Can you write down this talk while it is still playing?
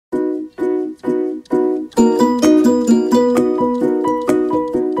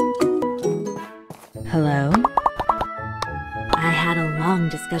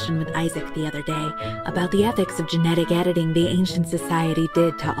Isaac the other day about the ethics of genetic editing the ancient society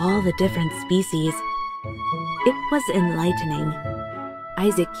did to all the different species. It was enlightening.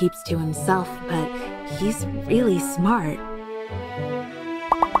 Isaac keeps to himself, but he's really smart.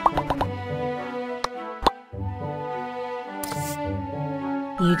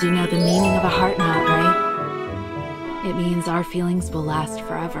 You do know the meaning of a heart knot, right? It means our feelings will last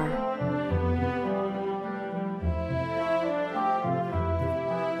forever.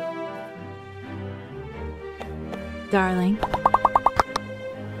 Darling,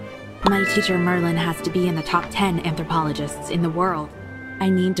 my teacher Merlin has to be in the top 10 anthropologists in the world. I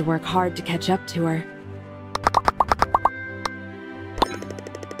need to work hard to catch up to her.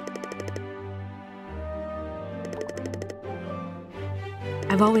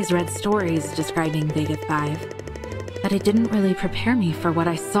 I've always read stories describing Vega 5, but it didn't really prepare me for what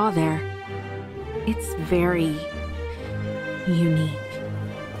I saw there. It's very unique.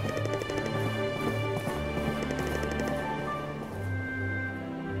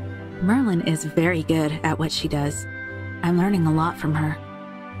 Merlin is very good at what she does. I'm learning a lot from her.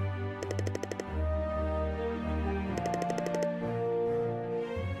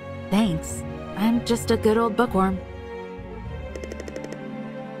 Thanks. I'm just a good old bookworm.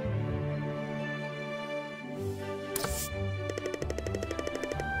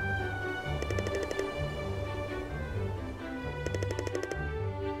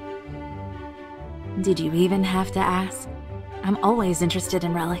 Did you even have to ask? I'm always interested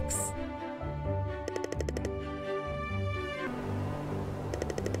in relics.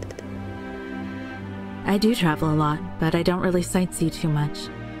 I do travel a lot, but I don't really sightsee too much.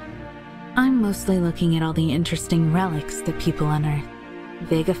 I'm mostly looking at all the interesting relics that people unearth.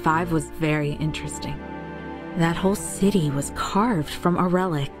 Vega 5 was very interesting. That whole city was carved from a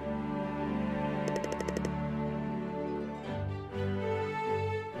relic.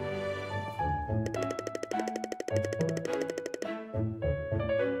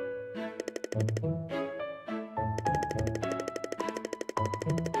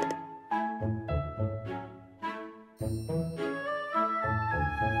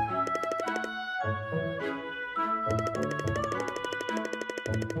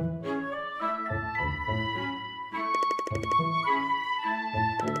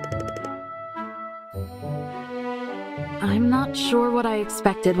 I'm not sure what I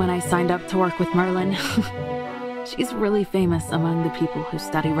expected when I signed up to work with Merlin. She's really famous among the people who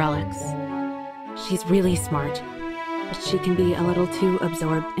study relics. She's really smart, but she can be a little too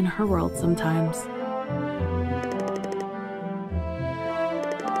absorbed in her world sometimes.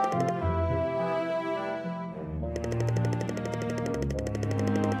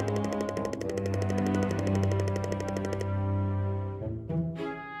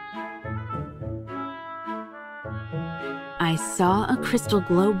 I saw a crystal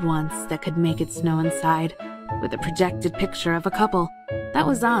globe once that could make it snow inside, with a projected picture of a couple. That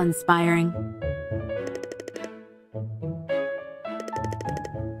was awe-inspiring.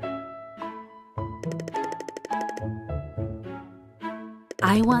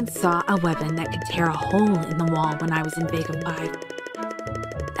 I once saw a weapon that could tear a hole in the wall when I was in Vega 5.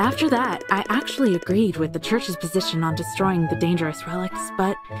 After that, I actually agreed with the church's position on destroying the dangerous relics,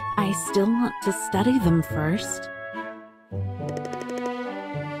 but I still want to study them first.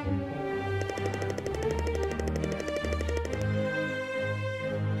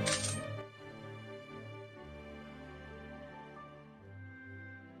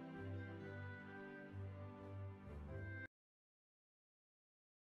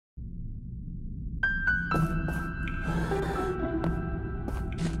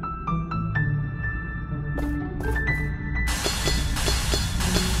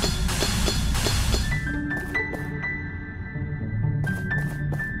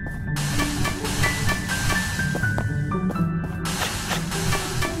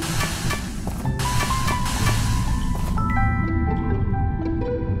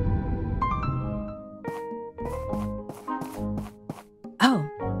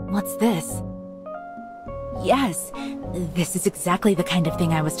 What's this? Yes, this is exactly the kind of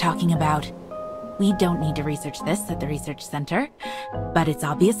thing I was talking about. We don't need to research this at the research center, but it's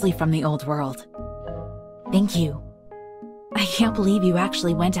obviously from the old world. Thank you. I can't believe you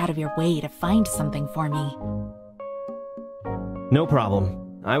actually went out of your way to find something for me. No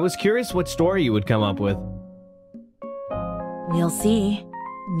problem. I was curious what story you would come up with. We'll see.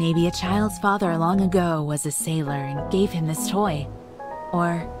 Maybe a child's father long ago was a sailor and gave him this toy.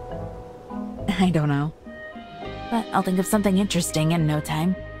 Or... I don't know. But I'll think of something interesting in no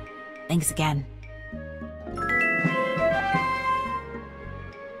time. Thanks again.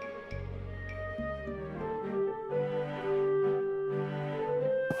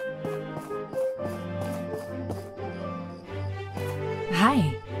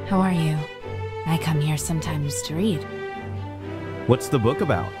 Hi, how are you? I come here sometimes to read. What's the book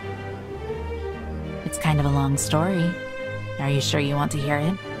about? It's kind of a long story. Are you sure you want to hear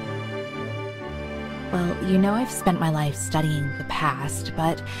it? Well, you know I've spent my life studying the past,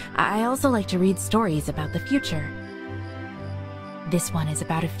 but I also like to read stories about the future. This one is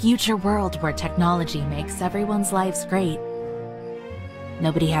about a future world where technology makes everyone's lives great.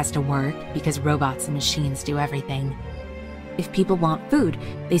 Nobody has to work because robots and machines do everything. If people want food,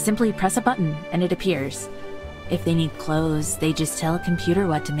 they simply press a button and it appears. If they need clothes, they just tell a computer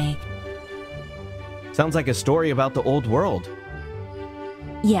what to make. Sounds like a story about the old world.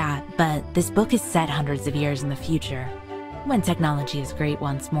 Yeah, but this book is set hundreds of years in the future, when technology is great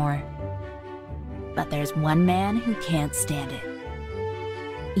once more. But there's one man who can't stand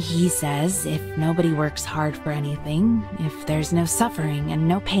it. He says if nobody works hard for anything, if there's no suffering and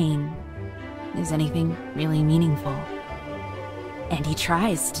no pain, is anything really meaningful? And he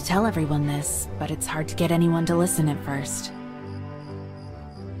tries to tell everyone this, but it's hard to get anyone to listen at first.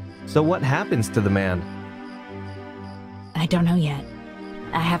 So what happens to the man? I don't know yet.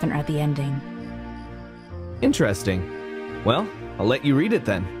 I haven't read the ending. Interesting. Well, I'll let you read it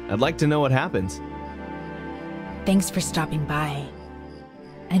then. I'd like to know what happens. Thanks for stopping by.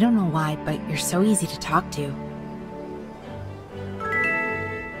 I don't know why, but you're so easy to talk to.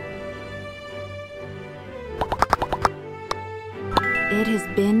 It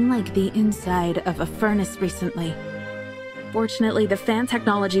has been like the inside of a furnace recently. Fortunately, the fan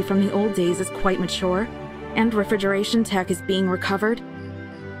technology from the old days is quite mature, and refrigeration tech is being recovered.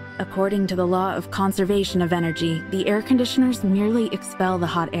 According to the law of conservation of energy, the air conditioners merely expel the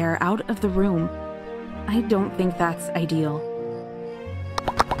hot air out of the room. I don't think that's ideal.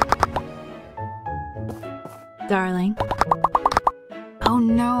 Darling? Oh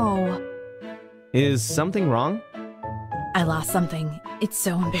no! Is something wrong? I lost something. It's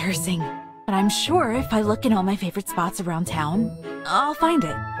so embarrassing. But I'm sure if I look in all my favorite spots around town, I'll find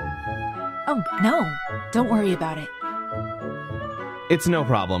it. Oh, no. Don't worry about it. It's no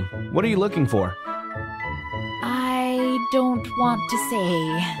problem. What are you looking for? I don't want to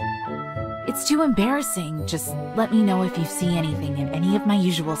say. It's too embarrassing. Just let me know if you see anything in any of my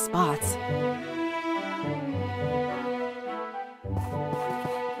usual spots.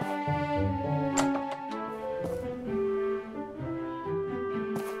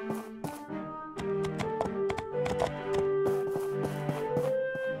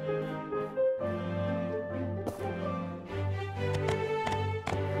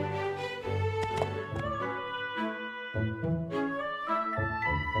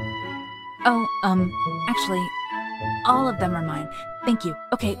 Oh, actually, all of them are mine. Thank you.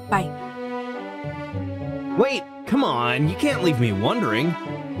 Okay, bye. Wait, come on, you can't leave me wondering.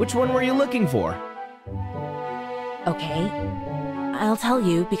 Which one were you looking for? Okay. I'll tell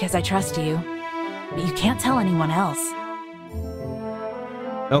you because I trust you. But you can't tell anyone else.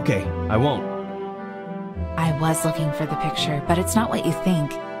 Okay, I won't. I was looking for the picture, but it's not what you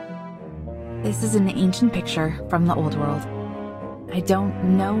think. This is an ancient picture from the old world. I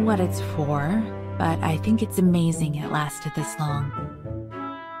don't know what it's for, but I think it's amazing it lasted this long.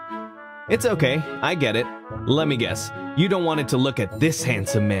 It's okay, I get it. Let me guess. You don't want it to look at this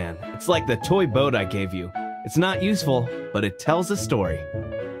handsome man. It's like the toy boat I gave you. It's not useful, but it tells a story.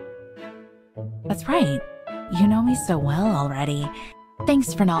 That's right. You know me so well already.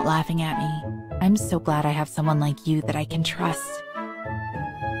 Thanks for not laughing at me. I'm so glad I have someone like you that I can trust.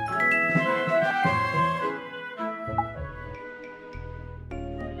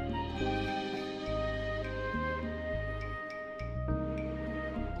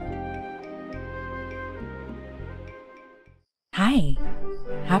 Hi.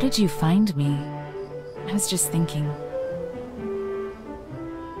 How did you find me? I was just thinking.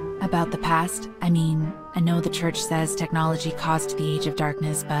 About the past, I mean, I know the church says technology caused the age of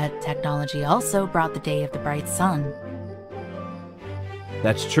darkness, but technology also brought the day of the bright sun.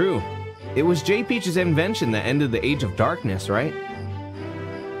 That's true. It was J. Peach's invention that ended the age of darkness, right?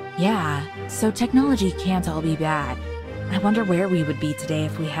 Yeah, so technology can't all be bad. I wonder where we would be today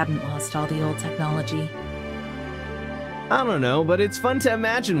if we hadn't lost all the old technology. I don't know, but it's fun to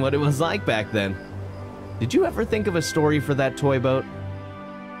imagine what it was like back then. Did you ever think of a story for that toy boat?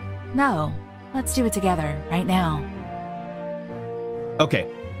 No, let's do it together, right now. Okay,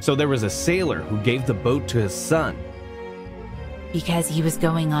 so there was a sailor who gave the boat to his son. Because he was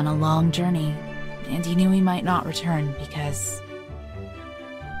going on a long journey, and he knew he might not return because...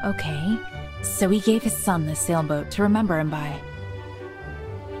 Okay, so he gave his son this sailboat to remember him by.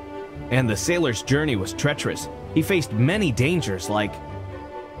 And the sailor's journey was treacherous. He faced many dangers like...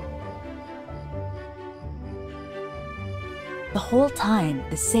 The whole time,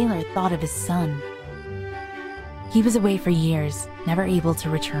 the sailor thought of his son. He was away for years, never able to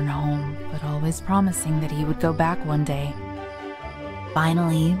return home, but always promising that he would go back one day.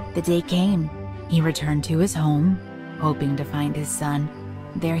 Finally, the day came. He returned to his home, hoping to find his son.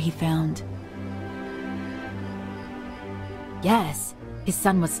 There he found... Yes, his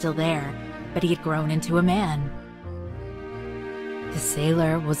son was still there, but he had grown into a man. The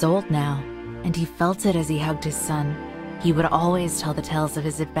sailor was old now, and he felt it as he hugged his son. He would always tell the tales of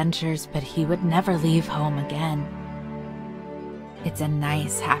his adventures, but he would never leave home again. It's a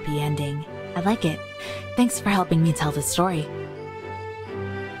nice, happy ending. I like it. Thanks for helping me tell the story.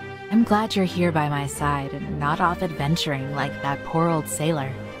 I'm glad you're here by my side and not off adventuring like that poor old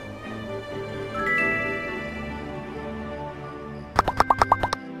sailor.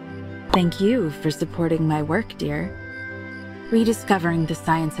 Thank you for supporting my work, dear. Rediscovering the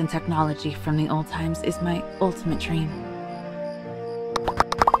science and technology from the old times is my ultimate dream.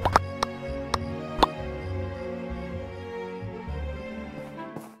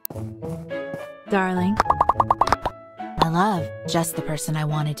 Darling. My love, just the person I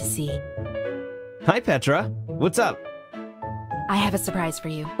wanted to see. Hi, Petra. What's up? I have a surprise for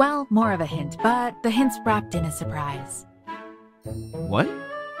you. Well, more of a hint, but the hint's wrapped in a surprise. What?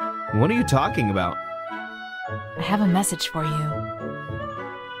 What are you talking about? I have a message for you.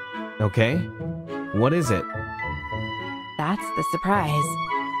 Okay. What is it? That's the surprise.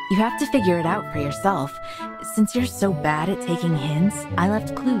 You have to figure it out for yourself. Since you're so bad at taking hints, I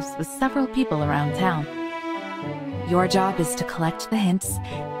left clues with several people around town. Your job is to collect the hints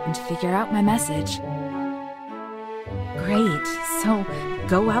and figure out my message. Great, so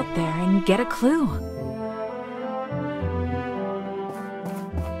go out there and get a clue.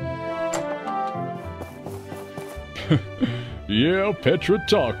 Yeah, Petra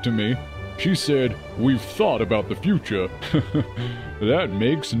talked to me. She said, "We've thought about the future." That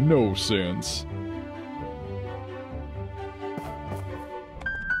makes no sense.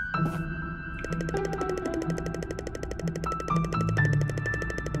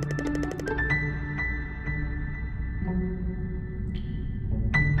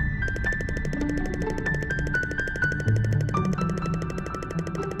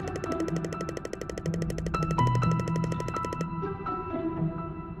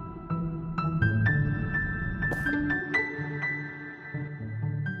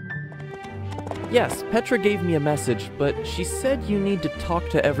 Yes, Petra gave me a message, but she said you need to talk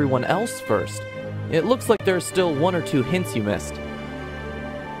to everyone else first. It looks like there's still 1 or 2 hints you missed.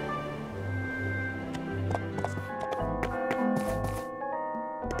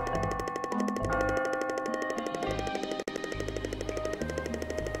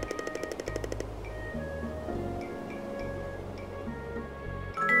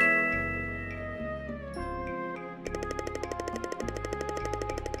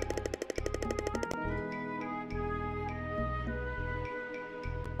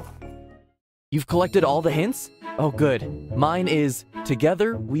 You've collected all the hints? Oh good. Mine is,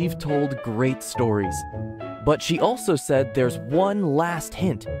 together we've told great stories. But she also said there's one last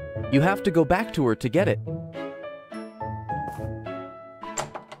hint. You have to go back to her to get it.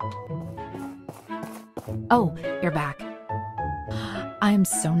 Oh, you're back. I'm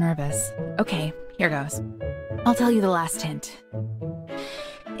so nervous. Okay, here goes. I'll tell you the last hint.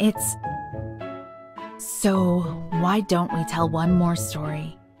 It's... So, why don't we tell one more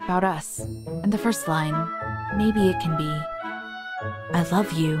story about us? And the first line, maybe it can be, I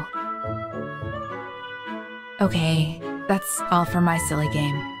love you. Okay, that's all for my silly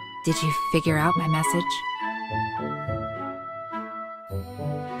game. Did you figure out my message?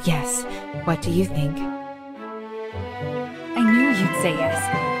 Yes, what do you think? I knew you'd say yes.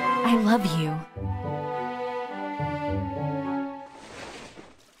 I love you.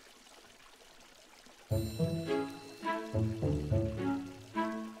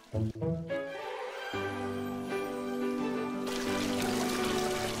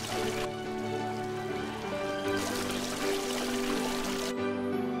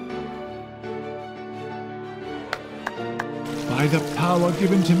 By the power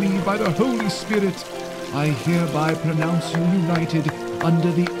given to me by the Holy Spirit, I hereby pronounce you united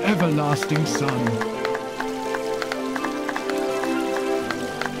under the everlasting sun.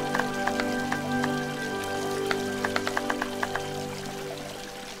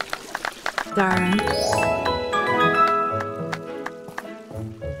 Darling.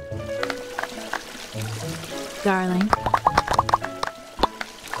 Darling.